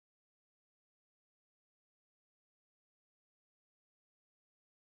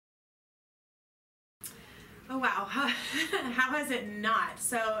Oh wow, how has it not?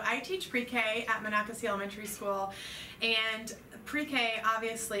 So I teach pre-K at Monocacy Elementary School, and pre-K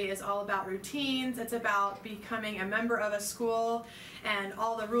obviously is all about routines. It's about becoming a member of a school and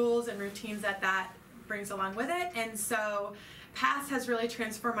all the rules and routines that brings along with it. And so PATHS has really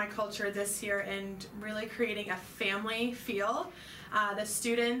transformed my culture this year in really creating a family feel. The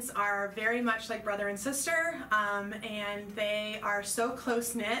students are very much like brother and sister, and they are so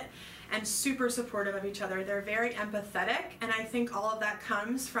close-knit and super supportive of each other. They're very empathetic, and I think all of that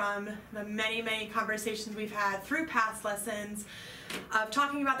comes from the many, many conversations we've had through PATHS lessons of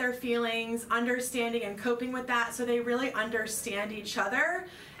talking about their feelings, understanding and coping with that, so they really understand each other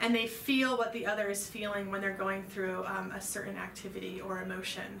and they feel what the other is feeling when they're going through a certain activity or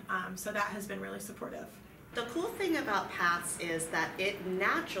emotion. So that has been really supportive. The cool thing about PATHS is that it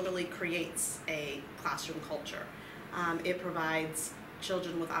naturally creates a classroom culture. It provides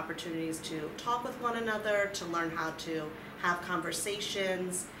children with opportunities to talk with one another, to learn how to have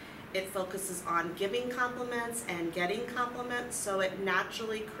conversations. It focuses on giving compliments and getting compliments, so it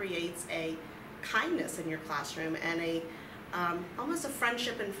naturally creates a kindness in your classroom and almost a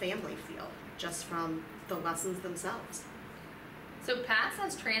friendship and family feel just from the lessons themselves. So PATHS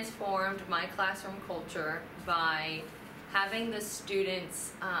has transformed my classroom culture by having the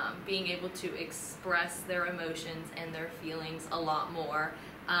students being able to express their emotions and their feelings a lot more.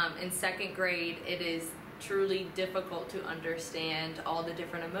 In second grade, it is truly difficult to understand all the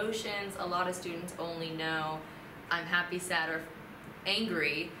different emotions. A lot of students only know I'm happy, sad, or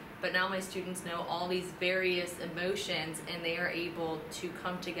angry, but now my students know all these various emotions, and they are able to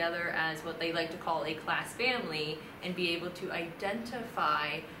come together as what they like to call a class family and be able to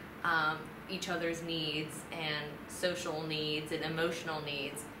identify each other's needs and social needs and emotional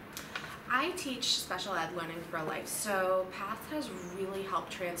needs. I teach special ed learning for life, so PATHS has really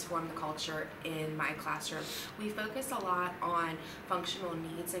helped transform the culture in my classroom. We focus a lot on functional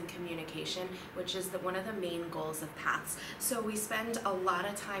needs and communication, which is one of the main goals of PATHS. So we spend a lot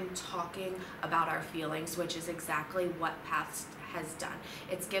of time talking about our feelings, which is exactly what PATHS has done.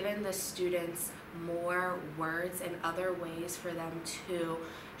 It's given the students more words and other ways for them to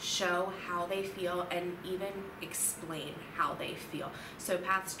show how they feel and even explain how they feel. So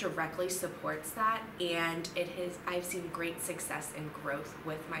PATHS directly supports that, and I've seen great success and growth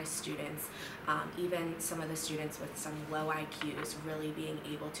with my students, even some of the students with some low IQs really being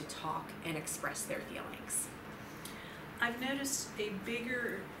able to talk and express their feelings. I've noticed a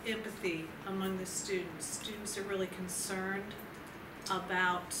bigger empathy among the students. Students are really concerned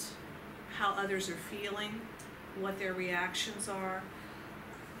about how others are feeling, what their reactions are.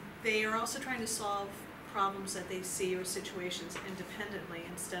 They are also trying to solve problems that they see or situations independently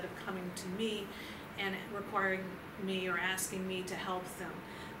instead of coming to me and requiring me or asking me to help them.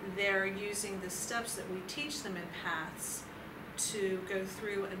 They're using the steps that we teach them in PATHS to go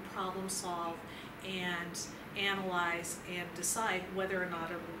through and problem solve and analyze and decide whether or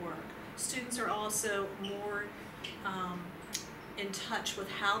not it will work. Students are also more in touch with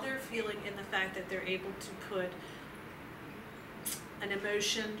how they're feeling in the fact that they're able to put an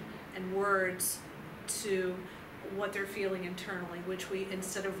emotion and words to what they're feeling internally, which we,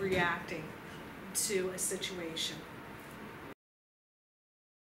 instead of reacting to a situation.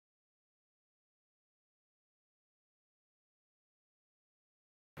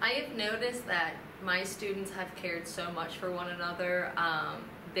 I have noticed that my students have cared so much for one another.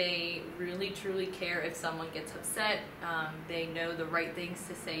 They really truly care if someone gets upset. They know the right things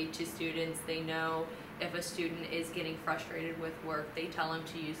to say to students. They know if a student is getting frustrated with work, they tell them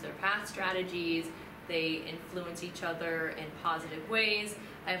to use their PATHS strategies. They influence each other in positive ways.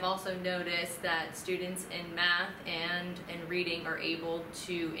 I've also noticed that students in math and in reading are able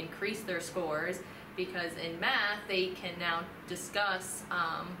to increase their scores, because in math they can now discuss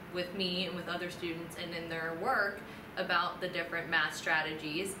with me and with other students and in their work about the different math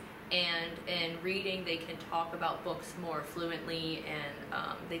strategies, and in reading they can talk about books more fluently,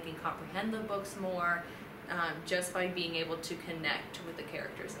 and they can comprehend the books more just by being able to connect with the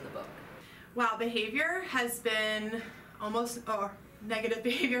characters in the book. Wow, behavior has been negative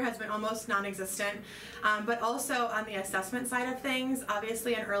behavior has been almost non-existent, but also on the assessment side of things,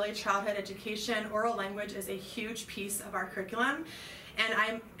 obviously in early childhood education, oral language is a huge piece of our curriculum. And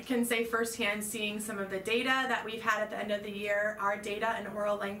I can say firsthand, seeing some of the data that we've had at the end of the year, our data in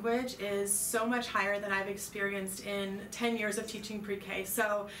oral language is so much higher than I've experienced in 10 years of teaching pre-K.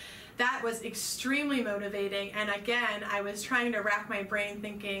 So that was extremely motivating. And again, I was trying to rack my brain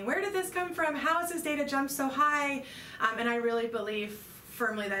thinking, where did this come from? How has this data jumped so high? And I really believe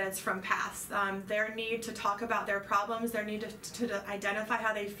firmly that it's from paths. Their need to talk about their problems, their need to identify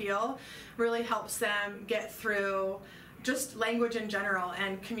how they feel really helps them get through just language in general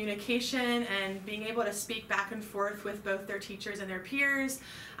and communication and being able to speak back and forth with both their teachers and their peers,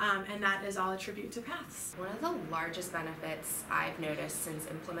 and that is all a tribute to paths. One of the largest benefits I've noticed since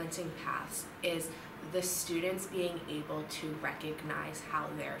implementing paths is the students being able to recognize how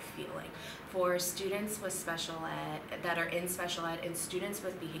they're feeling. For students with special ed, that are in special ed, and students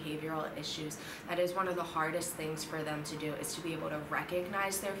with behavioral issues, that is one of the hardest things for them to do, is to be able to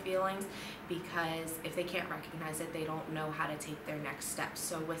recognize their feelings, because if they can't recognize it, they don't know how to take their next steps.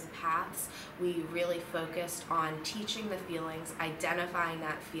 So with paths, we really focused on teaching the feelings, identifying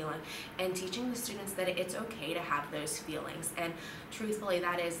that feeling, and teaching the students that it's okay to have those feelings. And truthfully,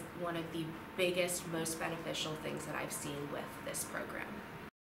 that is one of the biggest, most beneficial things that I've seen with this program.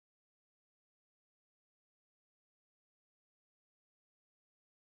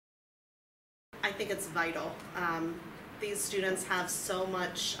 I think it's vital. These students have so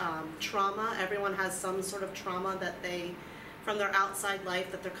much trauma. Everyone has some sort of trauma that from their outside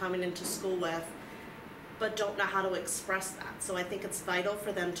life that they're coming into school with, but don't know how to express that. So I think it's vital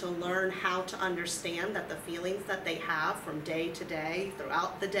for them to learn how to understand that the feelings that they have from day to day,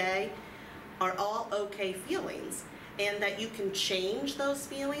 throughout the day, are all okay feelings, and that you can change those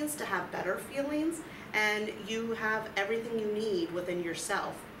feelings to have better feelings, and you have everything you need within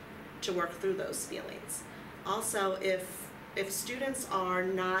yourself to work through those feelings. Also, if students are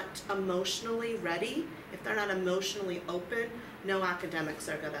not emotionally ready, if they're not emotionally open, no academics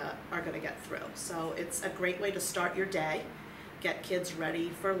are gonna get through. So it's a great way to start your day, get kids ready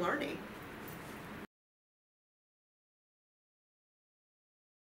for learning.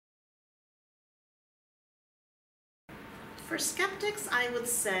 For skeptics, I would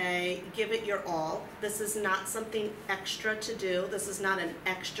say give it your all. This is not something extra to do. This is not an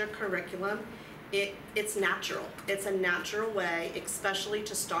extra curriculum. It's natural. It's a natural way, especially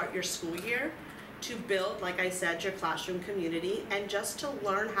to start your school year, to build, like I said, your classroom community, and just to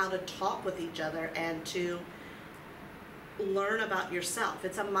learn how to talk with each other and to learn about yourself.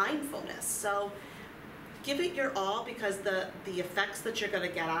 It's a mindfulness. So give it your all, because the effects that you're going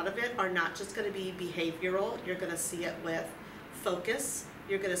to get out of it are not just going to be behavioral. You're going to see it with focus.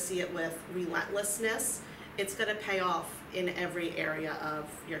 You're going to see it with relentlessness. It's going to pay off in every area of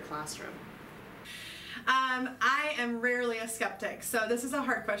your classroom. I am rarely a skeptic, so this is a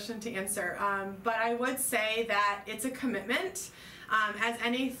hard question to answer, but I would say that it's a commitment, as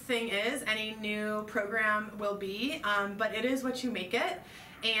anything is, any new program will be, but it is what you make it.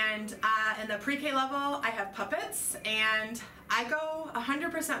 And in the pre-K level, I have puppets, and I go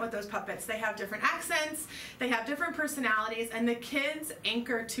 100% with those puppets. They have different accents, they have different personalities, and the kids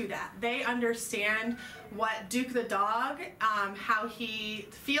anchor to that. They understand what Duke the dog, how he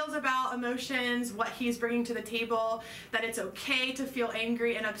feels about emotions, what he's bringing to the table, that it's okay to feel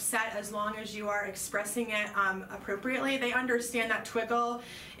angry and upset as long as you are expressing it appropriately. They understand that Twiggle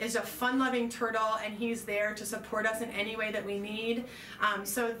is a fun-loving turtle, and he's there to support us in any way that we need.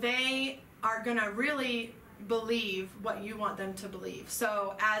 So they are gonna really believe what you want them to believe.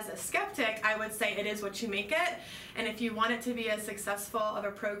 So as a skeptic, I would say it is what you make it, and if you want it to be as successful of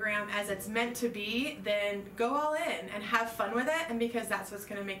a program as it's meant to be, then go all in and have fun with it, and because that's what's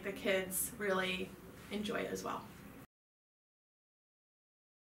going to make the kids really enjoy it as well.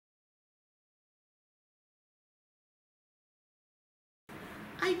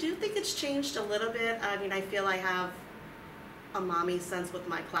 I do think it's changed a little bit. I mean, I feel I have a mommy sense with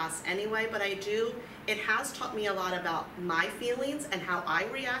my class anyway, but it has taught me a lot about my feelings and how I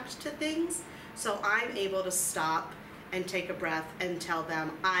react to things. So I'm able to stop and take a breath and tell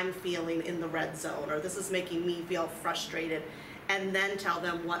them I'm feeling in the red zone, or this is making me feel frustrated, and then tell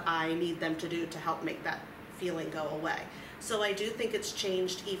them what I need them to do to help make that feeling go away. So I do think it's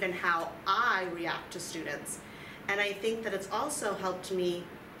changed even how I react to students. And I think that it's also helped me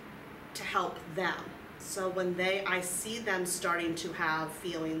to help them. So when I see them starting to have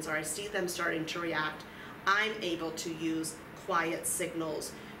feelings, or I see them starting to react, I'm able to use quiet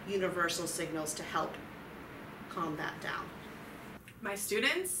signals, universal signals to help calm that down. My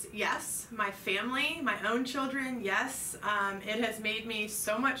students, yes. My family, my own children, yes. It has made me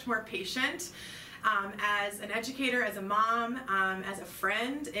so much more patient. As an educator, as a mom, as a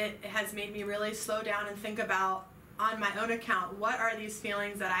friend, it has made me really slow down and think about on my own account, what are these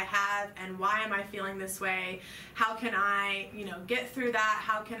feelings that I have and why am I feeling this way? How can I, get through that?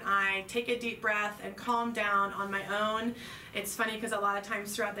 How can I take a deep breath and calm down on my own? It's funny because a lot of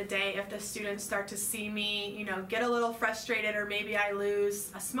times throughout the day, if the students start to see me, get a little frustrated, or maybe I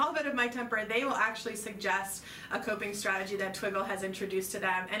lose a small bit of my temper, they will actually suggest a coping strategy that Twiggle has introduced to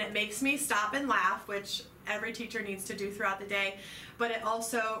them. And it makes me stop and laugh, which every teacher needs to do throughout the day. But it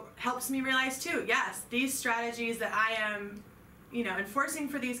also helps me realize too, yes, these strategies that I am enforcing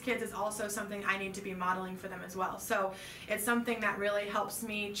for these kids is also something I need to be modeling for them as well. So it's something that really helps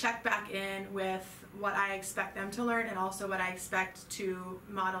me check back in with what I expect them to learn and also what I expect to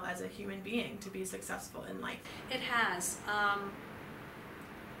model as a human being to be successful in life. It has.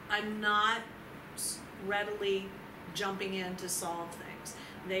 I'm not readily jumping in to solve things.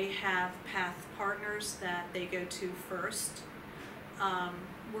 They have path partners that they go to first.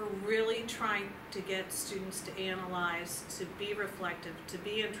 We're really trying to get students to analyze, to be reflective, to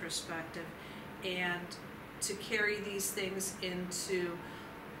be introspective, and to carry these things into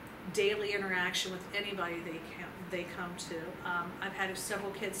daily interaction with anybody they come to. I've had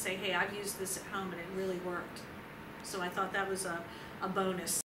several kids say, hey, I've used this at home and it really worked. So I thought that was a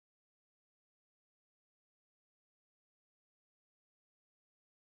bonus.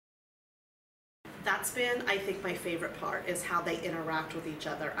 That's been, I think, my favorite part, is how they interact with each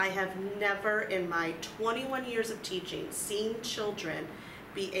other. I have never in my 21 years of teaching seen children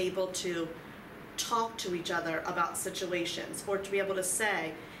be able to talk to each other about situations, or to be able to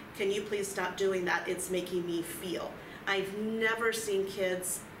say, can you please stop doing that, it's making me feel. I've never seen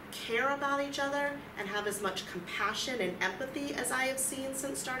kids care about each other and have as much compassion and empathy as I have seen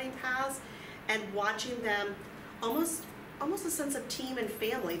since starting Paths, and watching them almost a sense of team and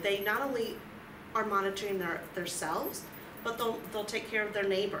family. They not only are monitoring themselves, but they'll take care of their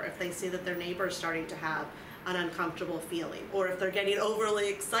neighbor if they see that their neighbor is starting to have an uncomfortable feeling, or if they're getting overly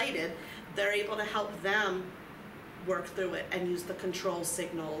excited, they're able to help them work through it and use the control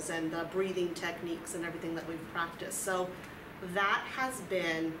signals and the breathing techniques and everything that we've practiced. So that has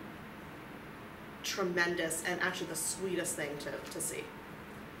been tremendous and actually the sweetest thing to see.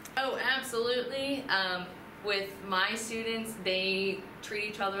 Oh, absolutely. With my students, they treat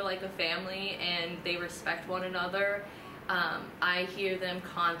each other like a family and they respect one another. I hear them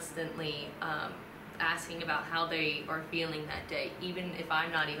constantly asking about how they are feeling that day, even if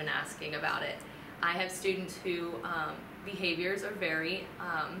I'm not even asking about it. I have students who behaviors are very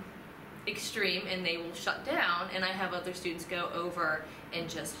extreme and they will shut down, and I have other students go over and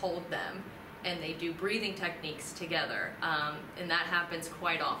just hold them, and they do breathing techniques together, and that happens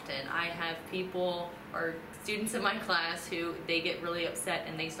quite often. I have people or students in my class who they get really upset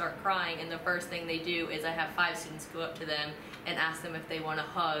and they start crying, and the first thing they do is I have 5 students go up to them and ask them if they want to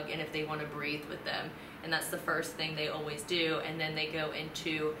hug and if they want to breathe with them, and that's the first thing they always do. And then they go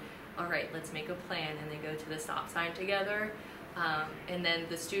into, all right, let's make a plan, and they go to the stop sign together, and then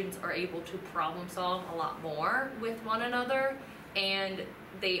the students are able to problem solve a lot more with one another, and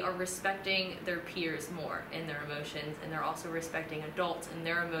they are respecting their peers more in their emotions, and they're also respecting adults and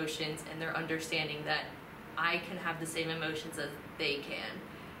their emotions, and they're understanding that I can have the same emotions as they can.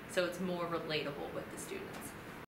 So it's more relatable with the students.